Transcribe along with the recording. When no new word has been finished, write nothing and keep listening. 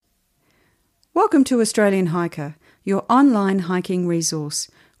Welcome to Australian Hiker, your online hiking resource.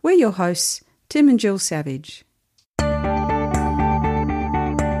 We're your hosts, Tim and Jill Savage.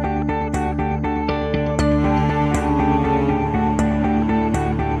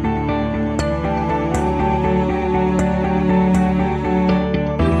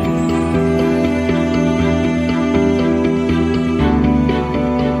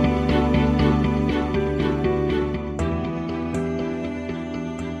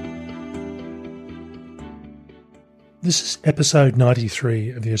 This is episode 93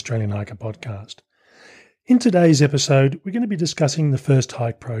 of the Australian Hiker podcast. In today's episode, we're going to be discussing the First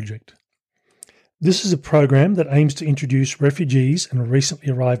Hike project. This is a program that aims to introduce refugees and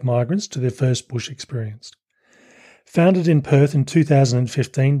recently arrived migrants to their first bush experience. Founded in Perth in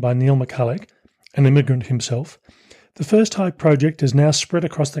 2015 by Neil McCulloch, an immigrant himself, the First Hike project is now spread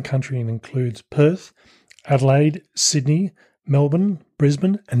across the country and includes Perth, Adelaide, Sydney, Melbourne,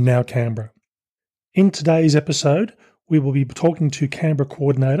 Brisbane and now Canberra. In today's episode, we will be talking to Canberra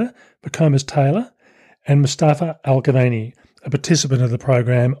coordinator Pacomas Taylor and Mustafa Al-Gavani, a participant of the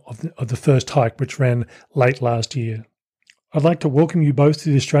program of the First Hike, which ran late last year. I'd like to welcome you both to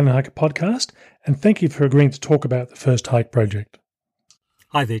the Australian Hiker podcast and thank you for agreeing to talk about the First Hike project.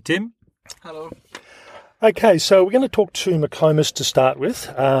 Hi there, Tim. Hello. Okay, so we're going to talk to Pacomas to start with,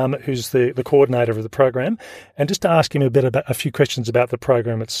 who's the coordinator of the program, and just to ask him a few questions about the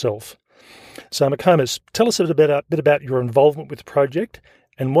program itself. So, Pacomas, tell us a bit about your involvement with the project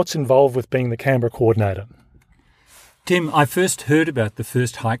and what's involved with being the Canberra coordinator. Tim, I first heard about the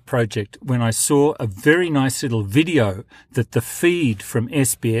First Hike project when I saw a very nice little video that the feed from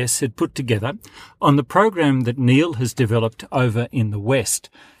SBS had put together on the program that Neil has developed over in the West.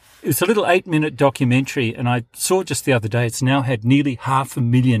 It's a little 8-minute documentary, and I saw just the other day it's now had nearly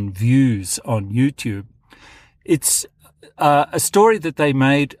 500,000 views on YouTube. It's a story that they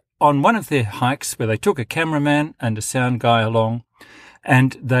made on one of their hikes where they took a cameraman and a sound guy along,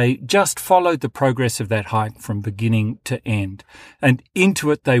 and they just followed the progress of that hike from beginning to end. And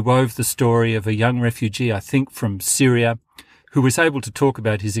into it they wove the story of a young refugee, I think from Syria, who was able to talk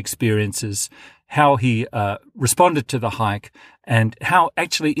about his experiences, how he responded to the hike, and how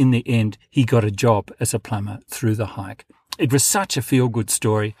actually in the end he got a job as a plumber through the hike. It was such a feel-good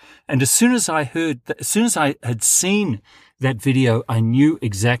story. And as soon as I had seen that video, I knew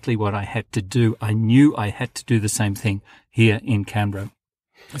exactly what I had to do. I knew I had to do the same thing here in Canberra.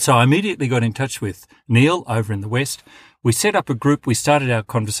 So I immediately got in touch with Neil over in the West. We set up a group. We started our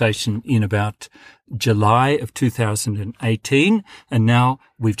conversation in about July of 2018, and now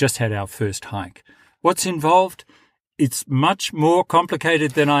we've just had our first hike. What's involved? It's much more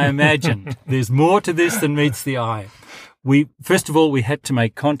complicated than I imagined. There's more to this than meets the eye. First of all, we had to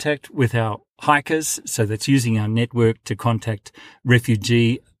make contact with our hikers, so that's using our network to contact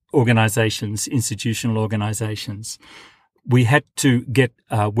refugee organisations, institutional organisations. We had to get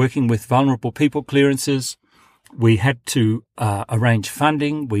working with vulnerable people clearances. We had to arrange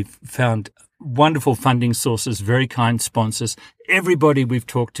funding. We've found wonderful funding sources, very kind sponsors. Everybody we've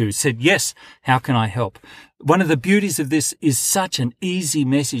talked to said, yes, how can I help? One of the beauties of this is such an easy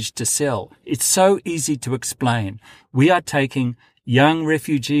message to sell. It's so easy to explain. We are taking young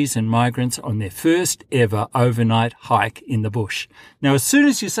refugees and migrants on their first ever overnight hike in the bush. Now, as soon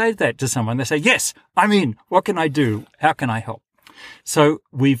as you say that to someone, they say, yes, I'm in. What can I do? How can I help? So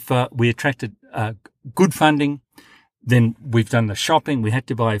we attracted good funding. Then we've done the shopping. We had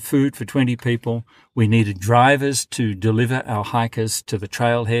to buy food for 20 people. We needed drivers to deliver our hikers to the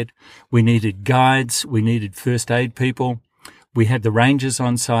trailhead. We needed guides. We needed first aid people. We had the rangers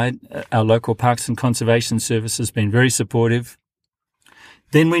on site. Our local Parks and Conservation Service has been very supportive.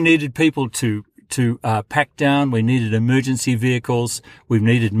 Then we needed people to pack down. We needed emergency vehicles. We've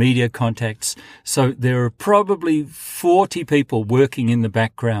needed media contacts. So there are probably 40 people working in the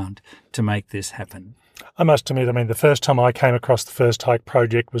background to make this happen. I must admit, the first time I came across the First Hike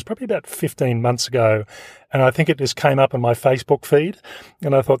project was probably about 15 months ago, and I think it just came up on my Facebook feed,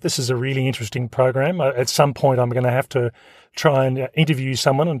 and I thought this is a really interesting program. At some point, I'm going to have to try and interview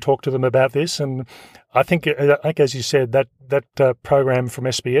someone and talk to them about this, and I think as you said, that program from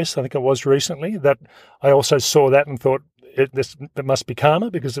SBS, I think it was recently, that I also saw that and thought, it must be karma,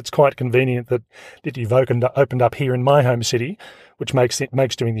 because it's quite convenient that you've opened up here in my home city, which makes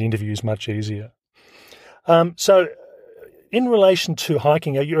doing the interviews much easier. So in relation to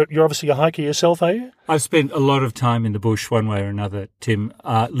hiking, you're obviously a hiker yourself, are you? I've spent a lot of time in the bush one way or another, Tim,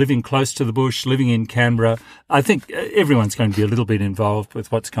 living close to the bush, living in Canberra. I think everyone's going to be a little bit involved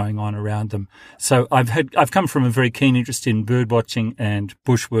with what's going on around them. So I've come from a very keen interest in bird watching and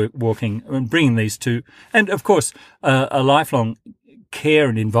bush walking and bringing these two. And of course, a lifelong care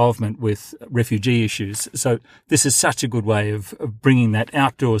and involvement with refugee issues. So this is such a good way of bringing that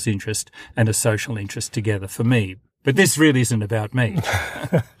outdoors interest and a social interest together for me. But this really isn't about me.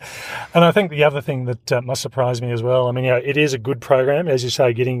 And I think the other thing that must surprise me as well, I mean, it is a good program, as you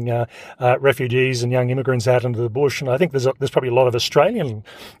say, getting refugees and young immigrants out into the bush. And I think there's probably a lot of Australian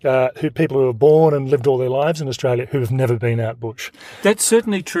people who are born and lived all their lives in Australia who have never been out bush. That's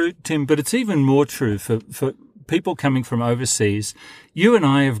certainly true, Tim, but it's even more true for people coming from overseas. You and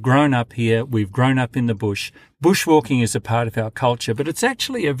I have grown up here. We've grown up in the bush. Bushwalking is a part of our culture, but it's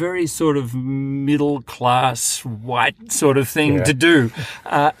actually a very sort of middle-class, white sort of thing to do.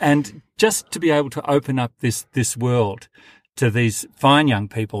 And just to be able to open up this world to these fine young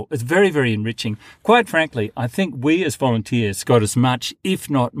people, it's very, very enriching. Quite frankly, I think we as volunteers got as much, if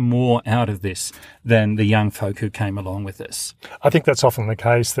not more, out of this than the young folk who came along with us. I think that's often the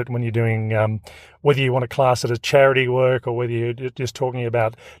case, that when you're doing, whether you want to class it as charity work or whether you're just talking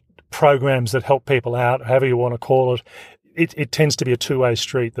about programs that help people out, however you want to call it, it tends to be a two-way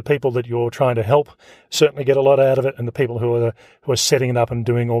street. The people that you're trying to help certainly get a lot out of it, and the people who are setting it up and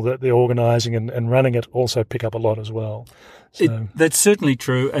doing all the organising and running it also pick up a lot as well. So. That's certainly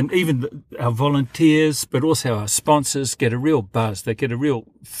true, and even our volunteers, but also our sponsors, get a real buzz. They get a real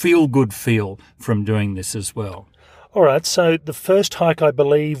feel-good feel from doing this as well. All right, so the first hike, I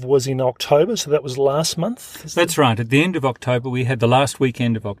believe, was in October, so that was last month? That's right. At the end of October, we had the last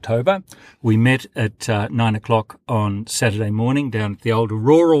weekend of October. We met at 9 o'clock on Saturday morning down at the old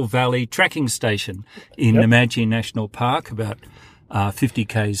Rural Valley tracking station in Namadgi National Park, about 50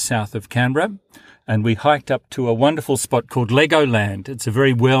 k's south of Canberra. And we hiked up to a wonderful spot called Legoland. It's a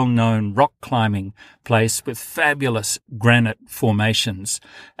very well-known rock climbing place with fabulous granite formations.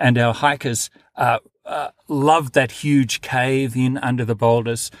 And our hikers loved that huge cave in under the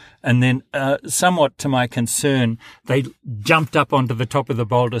boulders. And then, somewhat to my concern, they jumped up onto the top of the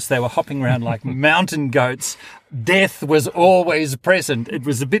boulders. They were hopping around like mountain goats. Death was always present. It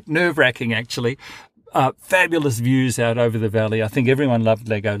was a bit nerve-wracking, actually. Fabulous views out over the valley. I think everyone loved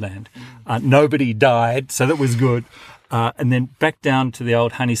Legoland. Nobody died, so that was good. And then back down to the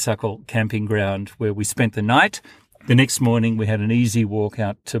old Honeysuckle camping ground where we spent the night. The next morning we had an easy walk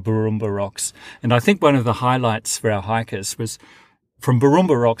out to Borumba Rocks. And I think one of the highlights for our hikers was from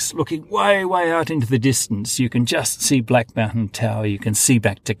Borumba Rocks, looking way, way out into the distance, you can just see Black Mountain Tower. You can see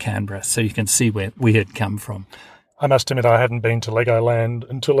back to Canberra, so you can see where we had come from. I must admit I hadn't been to Legoland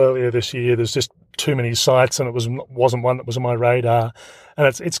until earlier this year. There's just too many sites, and it wasn't one that was on my radar. And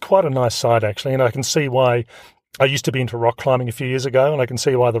it's quite a nice site, actually, and I can see why. I used to be into rock climbing a few years ago, and I can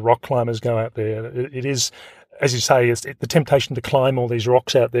see why the rock climbers go out there. It is, as you say, the temptation to climb all these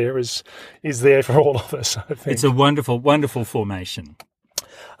rocks out there is there for all of us, I think. It's a wonderful, wonderful formation.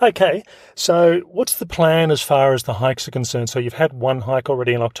 Okay, so what's the plan as far as the hikes are concerned? So you've had one hike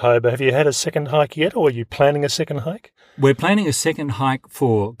already in October. Have you had a second hike yet, or are you planning a second hike? We're planning a second hike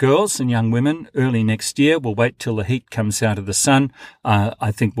for girls and young women early next year. We'll wait till the heat comes out of the sun.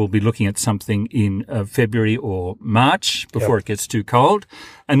 I think we'll be looking at something in February or March before it gets too cold.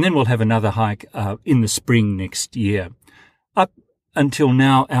 And then we'll have another hike in the spring next year. Up until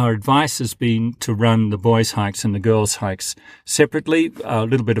now, our advice has been to run the boys' hikes and the girls' hikes separately, a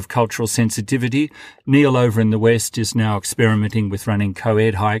little bit of cultural sensitivity. Neil over in the West is now experimenting with running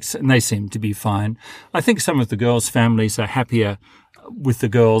co-ed hikes, and they seem to be fine. I think some of the girls' families are happier with the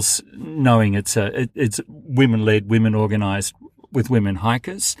girls knowing it's women-led, women-organised with women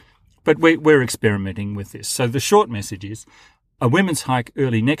hikers. But we're experimenting with this. So the short message is a women's hike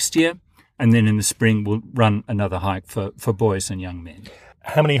early next year, and then in the spring, we'll run another hike for boys and young men.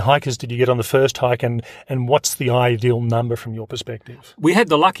 How many hikers did you get on the first hike, and what's the ideal number from your perspective? We had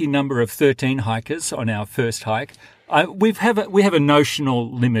the lucky number of 13 hikers on our first hike. We have a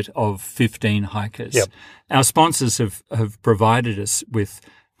notional limit of 15 hikers. Yep. Our sponsors have provided us with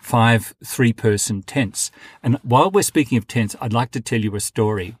 5 3-person tents. And while we're speaking of tents, I'd like to tell you a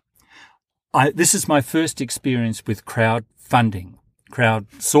story. This is my first experience with crowdsourcing.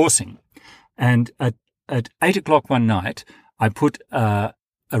 And at 8 o'clock one night, I put a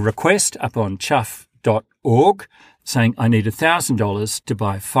request up on chuff.org saying I need $1,000 to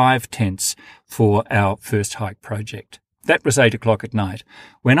buy 5 tents for our first hike project. That was 8 o'clock at night.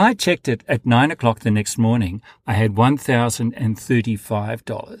 When I checked it at 9 o'clock the next morning, I had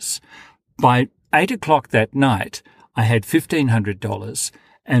 $1,035. By 8 o'clock that night, I had $1,500.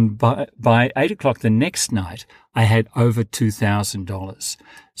 And by 8 o'clock the next night, I had over $2,000.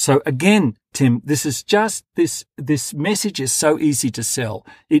 So again, Tim, this is just this message is so easy to sell.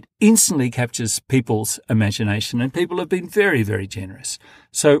 It instantly captures people's imagination, and people have been very, very generous.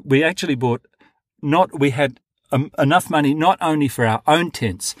 So we actually we had enough money not only for our own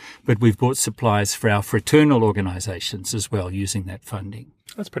tents, but we've bought supplies for our fraternal organisations as well using that funding.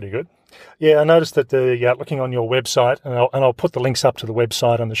 That's pretty good. Yeah, I noticed that looking on your website, and I'll put the links up to the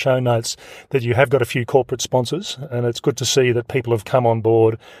website on the show notes, that you have got a few corporate sponsors, and it's good to see that people have come on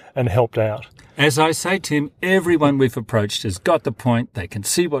board and helped out. As I say, Tim, everyone we've approached has got the point. They can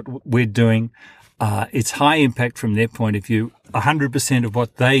see what we're doing. It's high impact from their point of view. 100% of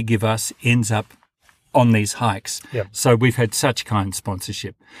what they give us ends up on these hikes. Yep. So we've had such kind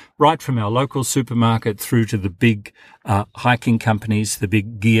sponsorship, right from our local supermarket through to the big hiking companies, the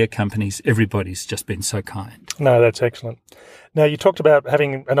big gear companies. Everybody's just been so kind. No, that's excellent. Now, you talked about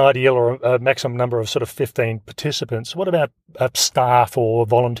having an ideal or a maximum number of sort of 15 participants. What about staff or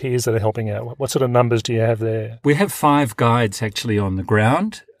volunteers that are helping out? What sort of numbers do you have there? We have 5 guides actually on the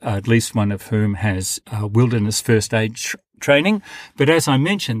ground, at least one of whom has wilderness first aid training. But as I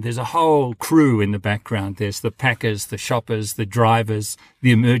mentioned, there's a whole crew in the background. There's the packers, the shoppers, the drivers,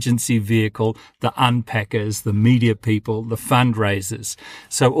 the emergency vehicle, the unpackers, the media people, the fundraisers.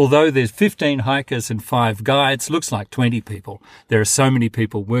 So although there's 15 hikers and 5 guides, looks like 20 people. There are so many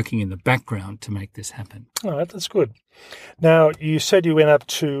people working in the background to make this happen. All right, that's good. Now, you said you went up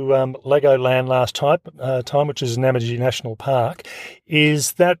to Legoland last time, which is Namadgi National Park.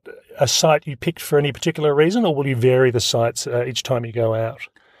 Is that a site you picked for any particular reason, or will you vary the sites each time you go out?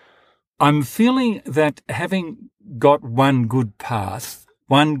 I'm feeling that having got one good path,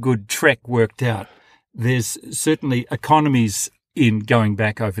 one good trek worked out, there's certainly economies in going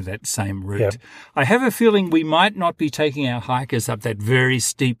back over that same route. Yep. I have a feeling we might not be taking our hikers up that very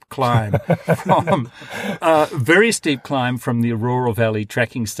steep climb from the Aurora Valley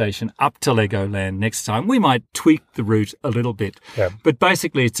tracking station up to Legoland next time. We might tweak the route a little bit. Yep. But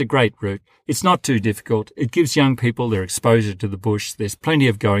basically it's a great route. It's not too difficult. It gives young people their exposure to the bush. There's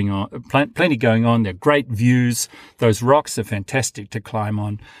plenty going on. There are great views. Those rocks are fantastic to climb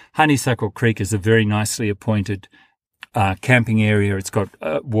on. Honeysuckle Creek is a very nicely appointed camping area. It's got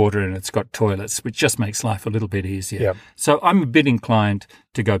water and it's got toilets, which just makes life a little bit easier. Yep. So I'm a bit inclined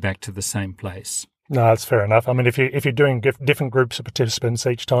to go back to the same place. No, that's fair enough. I mean, if you're doing different groups of participants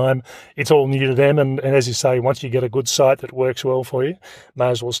each time, it's all new to them. And as you say, once you get a good site that works well for you, may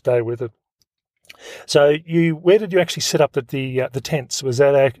as well stay with it. So where did you actually set up the tents? Was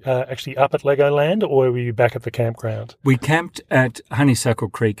that actually up at Legoland, or were you back at the campground? We camped at Honeysuckle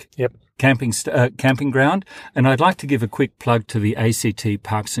Creek. Yep. Camping ground, and I'd like to give a quick plug to the ACT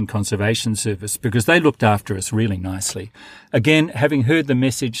Parks and Conservation Service because they looked after us really nicely. Again, having heard the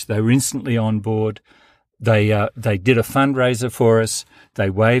message, they were instantly on board. They did a fundraiser for us.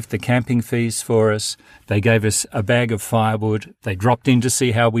 They waived the camping fees for us. They gave us a bag of firewood. They dropped in to see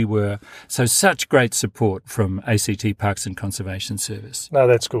how we were. So such great support from ACT Parks and Conservation Service. No,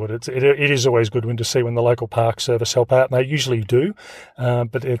 that's good. It is always good to see when the local park service help out, and they usually do.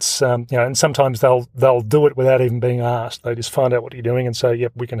 But it's and sometimes they'll do it without even being asked. They just find out what you're doing and say,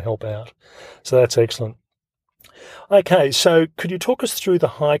 "Yep, we can help out." So that's excellent. Okay, so could you talk us through the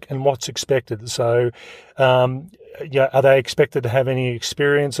hike and what's expected? So, are they expected to have any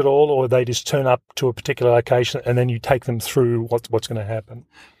experience at all, or they just turn up to a particular location and then you take them through what's going to happen?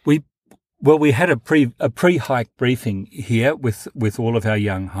 We had a pre-hike briefing here with all of our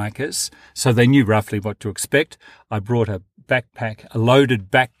young hikers, so they knew roughly what to expect. I brought a loaded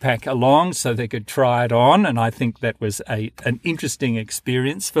backpack along so they could try it on, and I think that was an interesting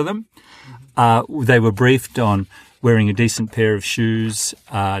experience for them. They were briefed on wearing a decent pair of shoes,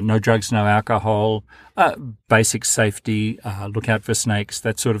 no drugs, no alcohol, basic safety, look out for snakes,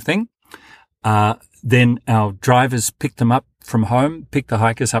 that sort of thing. Then our drivers picked the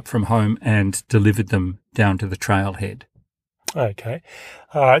hikers up from home and delivered them down to the trailhead. Okay.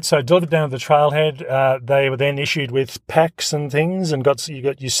 All right. So delivered down to the trailhead, they were then issued with packs and things, and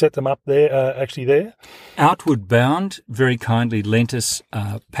you set them up there, actually there? Outward Bound very kindly lent us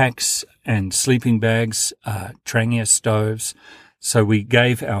packs and sleeping bags, Trangia stoves. So we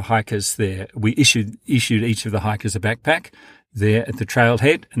gave our hikers we issued each of the hikers a backpack there at the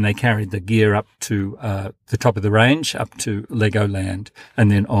trailhead, and they carried the gear up to the top of the range, up to Legoland,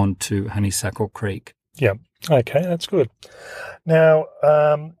 and then on to Honeysuckle Creek. Yeah. Okay, that's good. Now,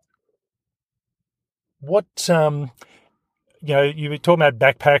 you were talking about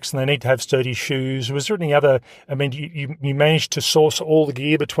backpacks and they need to have sturdy shoes. Was there any other? I mean, you managed to source all the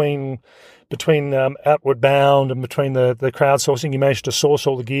gear between Outward Bound and between the crowdsourcing. You managed to source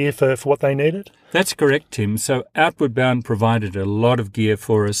all the gear for what they needed? That's correct, Tim. So Outward Bound provided a lot of gear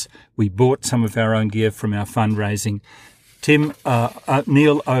for us. We bought some of our own gear from our fundraising. Tim,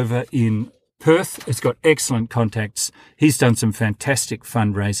 Neil over in Perth has got excellent contacts. He's done some fantastic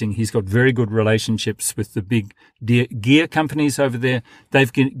fundraising. He's got very good relationships with the big gear companies over there.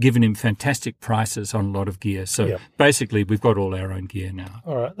 They've given him fantastic prices on a lot of gear. So basically, we've got all our own gear now.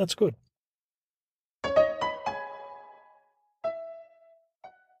 All right, that's good.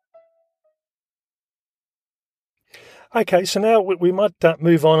 Okay, so now we might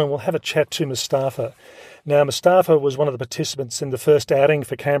move on and we'll have a chat to Mustafa. Now, Mustafa was one of the participants in the first outing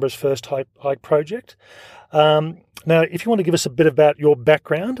for Canberra's First Hike project. Now, if you want to give us a bit about your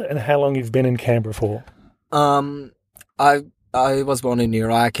background and how long you've been in Canberra for. I was born in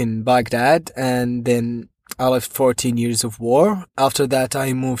Iraq in Baghdad, and then I left 14 years of war. After that,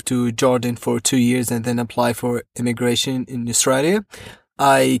 I moved to Jordan for 2 years and then applied for immigration in Australia.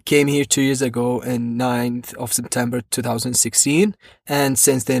 I came here 2 years ago on 9th of September 2016, and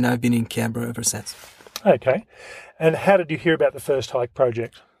since then I've been in Canberra ever since. Okay. And how did you hear about the First Hike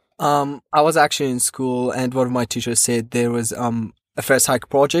project? I was actually in school, and one of my teachers said there was a First Hike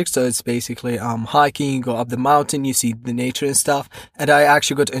project, so it's basically hiking, you go up the mountain, you see the nature and stuff, and I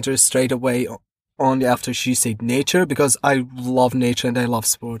actually got interested straight away only after she said nature, because I love nature and I love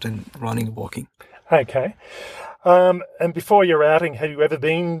sport and running and walking. Okay. And before your outing, have you ever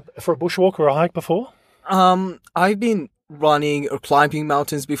been for a bushwalk or a hike before? I've been running or climbing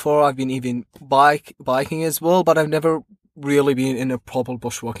mountains before. I've been even biking as well, but I've never really been in a proper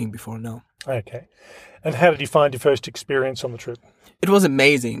bushwalking before, no. Okay. And how did you find your first experience on the trip? It was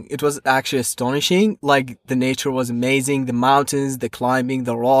amazing. It was actually astonishing. Like, the nature was amazing, the mountains, the climbing,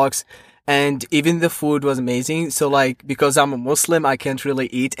 the rocks, and even the food was amazing. So, like, because I'm a Muslim, I can't really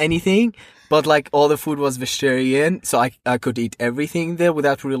eat anything. But, like, all the food was vegetarian, so I could eat everything there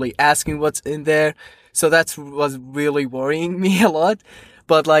without really asking what's in there. So that was really worrying me a lot.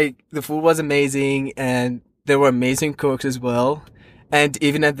 But, like, the food was amazing, and there were amazing cooks as well. And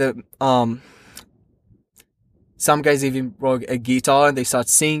even at the, some guys even brought a guitar and they start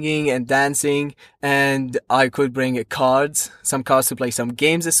singing and dancing. And I could bring some cards to play some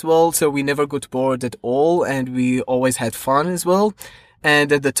games as well. So we never got bored at all, and we always had fun as well.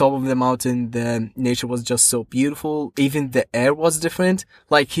 And at the top of the mountain, the nature was just so beautiful. Even the air was different.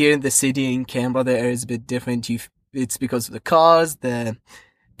 Like here in the city in Canberra, the air is a bit different. It's because of the cars, the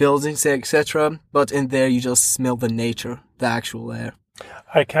buildings, etc. But in there, you just smell the nature, the actual air.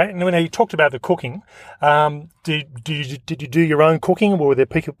 Okay. And when you talked about the cooking, did you do your own cooking, or were there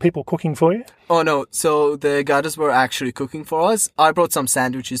people cooking for you? Oh, no. So the guides were actually cooking for us. I brought some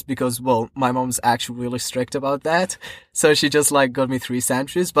sandwiches because, well, my mom's actually really strict about that. So she just got me 3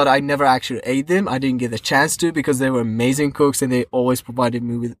 sandwiches, but I never actually ate them. I didn't get a chance to because they were amazing cooks, and they always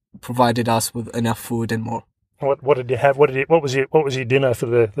provided us with enough food and more. What did you have? What was your dinner for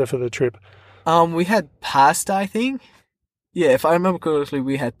the trip? We had pasta, I think. Yeah, if I remember correctly,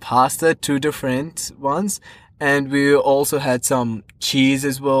 we had pasta, 2 different ones, and we also had some cheese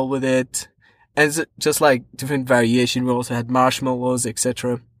as well with it, and just different variation. We also had marshmallows,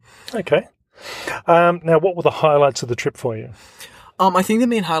 etc. Okay. Now, what were the highlights of the trip for you? I think the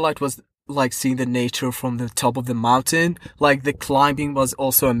main highlight was seeing the nature from the top of the mountain. Like, the climbing was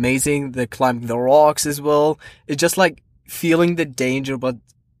also amazing. The climbing the rocks as well. It's just feeling the danger, but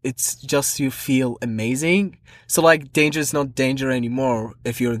it's just you feel amazing. So danger is not danger anymore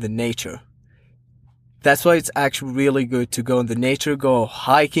if you're in the nature. That's why it's actually really good to go in the nature, go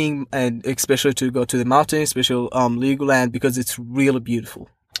hiking, and especially to go to the mountain, especially Legoland, because it's really beautiful.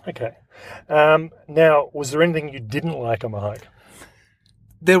 Okay. Now, was there anything you didn't like on the hike?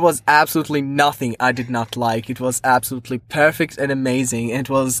 There was absolutely nothing I did not like. It was absolutely perfect and amazing. It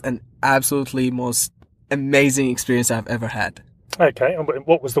was an absolutely most amazing experience I've ever had. Okay, and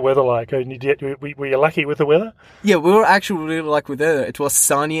what was the weather like? Were you lucky with the weather? Yeah, we were actually really lucky with the weather. It was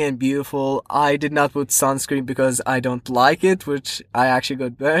sunny and beautiful. I did not put sunscreen because I don't like it, which I actually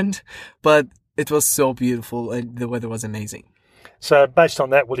got burned. But it was so beautiful, and the weather was amazing. So based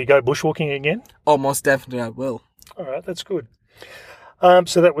on that, will you go bushwalking again? Oh, most definitely I will. All right, that's good.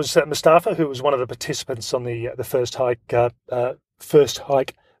 So that was Mustafa, who was one of the participants on the first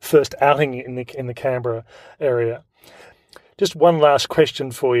outing in the Canberra area. Just one last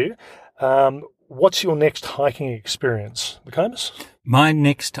question for you. What's your next hiking experience, McComas? My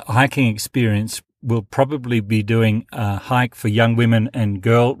next hiking experience will probably be doing a hike for young women and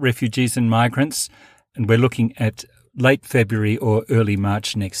girl refugees and migrants, and we're looking at late February or early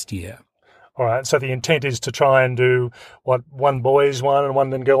March next year. All right, so the intent is to try and do one boys one and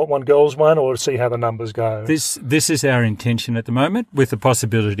one girls one, or see how the numbers go? This is our intention at the moment, with the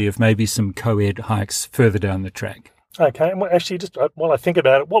possibility of maybe some co-ed hikes further down the track. Okay, and actually, just while I think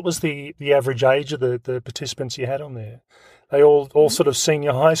about it, what was the average age of the participants you had on there? They all sort of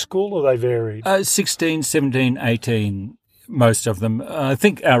senior high school, or they varied? 16, 17, 18, most of them. I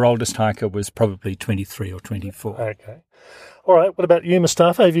think our oldest hiker was probably 23 or 24. Okay. All right. What about you,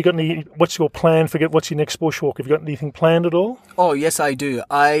 Mustafa? Have you got any? What's your plan for what's your next bushwalk? Have you got anything planned at all? Oh, yes, I do.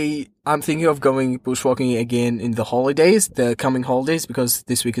 I'm thinking of going bushwalking again in the holidays, the coming holidays, because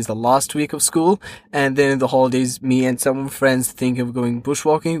this week is the last week of school. And then in the holidays, me and some friends think of going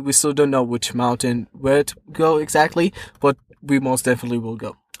bushwalking. We still don't know which mountain, where to go exactly, but we most definitely will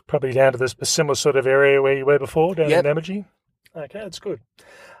go. Probably down to this similar sort of area where you were before, down in Namadgi? Okay, that's good.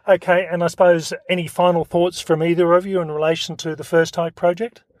 Okay, and I suppose any final thoughts from either of you in relation to the First Hike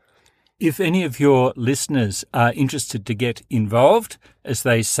project? If any of your listeners are interested to get involved, as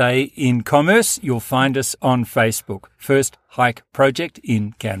they say in commerce, you'll find us on Facebook, First Hike Project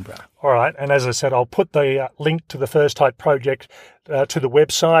in Canberra. All right, and as I said, I'll put the link to the First Hike project to the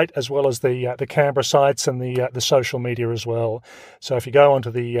website, as well as the Canberra sites and the social media as well. So if you go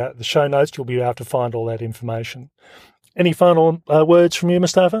onto the show notes, you'll be able to find all that information. Any final words from you,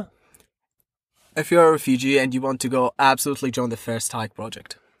 Mustafa? If you're a refugee and you want to go, absolutely join the First Hike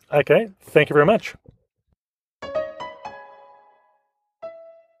project. Okay, thank you very much.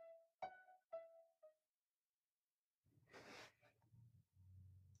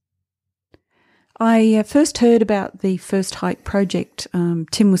 I first heard about the First Hike project.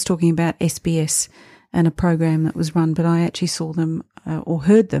 Tim was talking about SBS and a program that was run, but I actually saw them or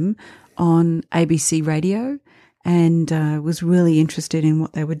heard them on ABC Radio, and was really interested in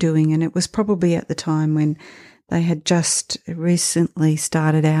what they were doing. And it was probably at the time when they had just recently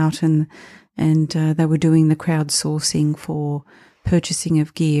started out, and they were doing the crowdsourcing for purchasing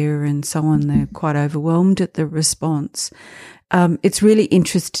of gear and so on. They're quite overwhelmed at the response. It's really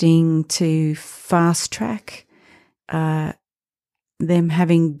interesting to fast track them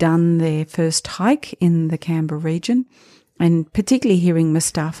having done their first hike in the Canberra region, and particularly hearing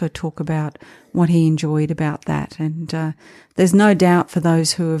Mustafa talk about what he enjoyed about that. And there's no doubt for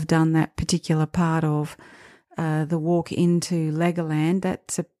those who have done that particular part of the walk into Legoland,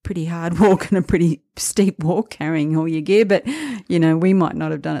 that's a pretty hard walk and a pretty steep walk, carrying all your gear. But, you know, we might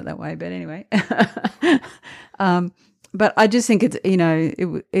not have done it that way. But anyway, but I just think it's, you know,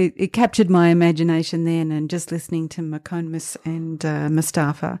 it captured my imagination then, and just listening to McComas and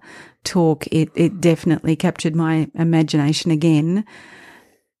Mustafa talk, it definitely captured my imagination again.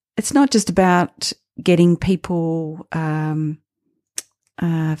 It's not just about getting people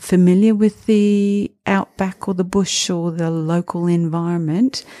familiar with the outback or the bush or the local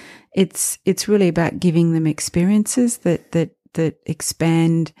environment. It's really about giving them experiences that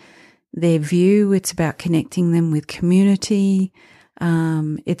expand their view. It's about connecting them with community.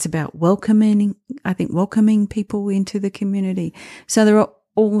 It's about welcoming people into the community. So there are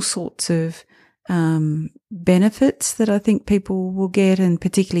all sorts of benefits that I think people will get, and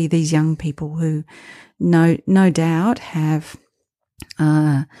particularly these young people who no doubt have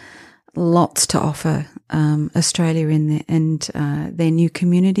lots to offer Australia and their new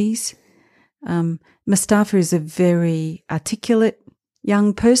communities. Mustafa is a very articulate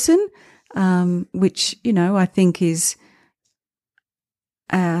young person, which, you know, I think is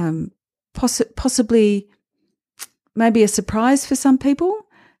possibly maybe a surprise for some people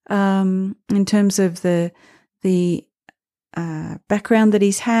in terms of the background that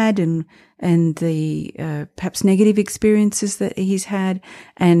he's had and the perhaps negative experiences that he's had.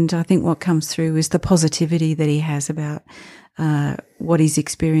 And I think what comes through is the positivity that he has about what he's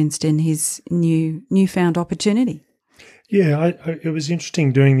experienced in his newfound opportunity. Yeah, it was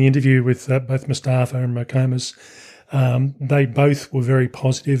interesting doing the interview with both Mustafa and McComas. They both were very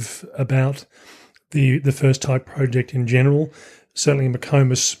positive about the First Hike project in general. Certainly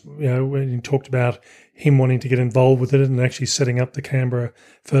McComas, you know, when he talked about him wanting to get involved with it and actually setting up the Canberra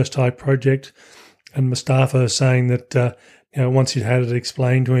First Hike project, and Mustafa saying that you know, once he'd had it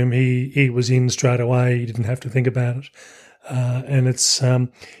explained to him, he was in straight away. He didn't have to think about it, and it's a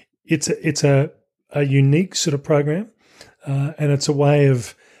unique sort of program, and it's a way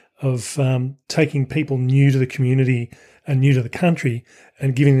of taking people new to the community and new to the country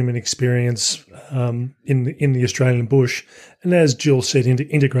and giving them an experience in the Australian bush, and as Jill said,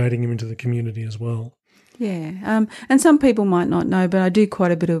 integrating them into the community as well. Yeah, and some people might not know, but I do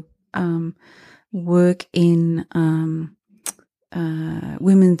quite a bit of work in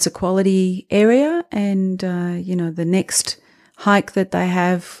women's equality area, and you know, the next hike that they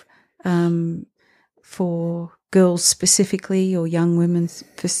have for girls specifically, or young women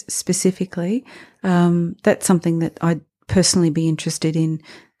specifically, that's something that I'd personally be interested in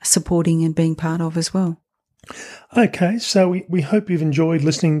supporting and being part of as well. Okay, so we hope you've enjoyed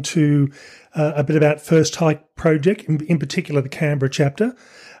listening to a bit about First Hike Project, in particular the Canberra chapter.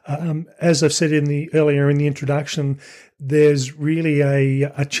 As I've said earlier in the introduction, there's really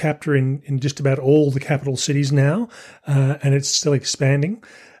a chapter in just about all the capital cities now, and it's still expanding.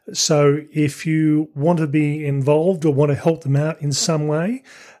 So if you want to be involved or want to help them out in some way,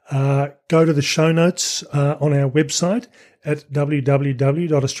 go to the show notes on our website at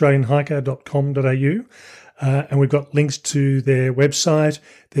www.australianhiker.com.au. And we've got links to their website,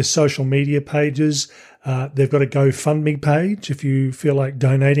 their social media pages. They've got a GoFundMe page if you feel like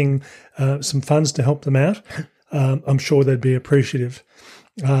donating some funds to help them out. I'm sure they'd be appreciative.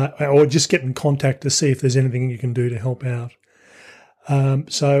 Or just get in contact to see if there's anything you can do to help out.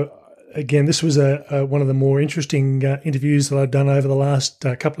 So again, this was one of the more interesting interviews that I've done over the last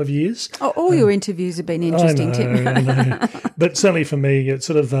couple of years. Oh, all your interviews have been interesting, Tim. I know. But certainly for me, it's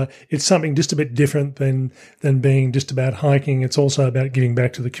sort of it's something just a bit different than being just about hiking. It's also about giving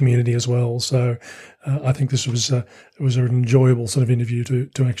back to the community as well. So I think this was an enjoyable sort of interview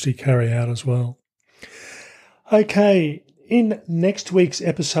to actually carry out as well. Okay. In next week's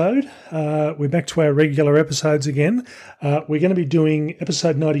episode, we're back to our regular episodes again. We're going to be doing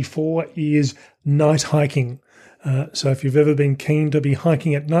episode 94 is night hiking. So if you've ever been keen to be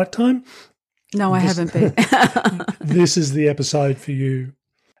hiking at nighttime. No, I haven't been. This is the episode for you.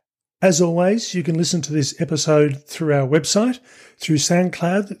 As always, you can listen to this episode through our website, through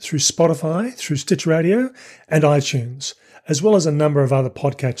SoundCloud, through Spotify, through Stitch Radio and iTunes, as well as a number of other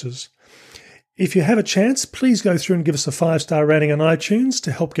podcatchers. If you have a chance, please go through and give us a 5-star rating on iTunes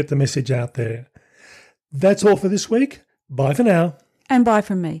to help get the message out there. That's all for this week. Bye for now. And bye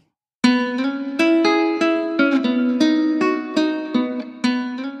from me.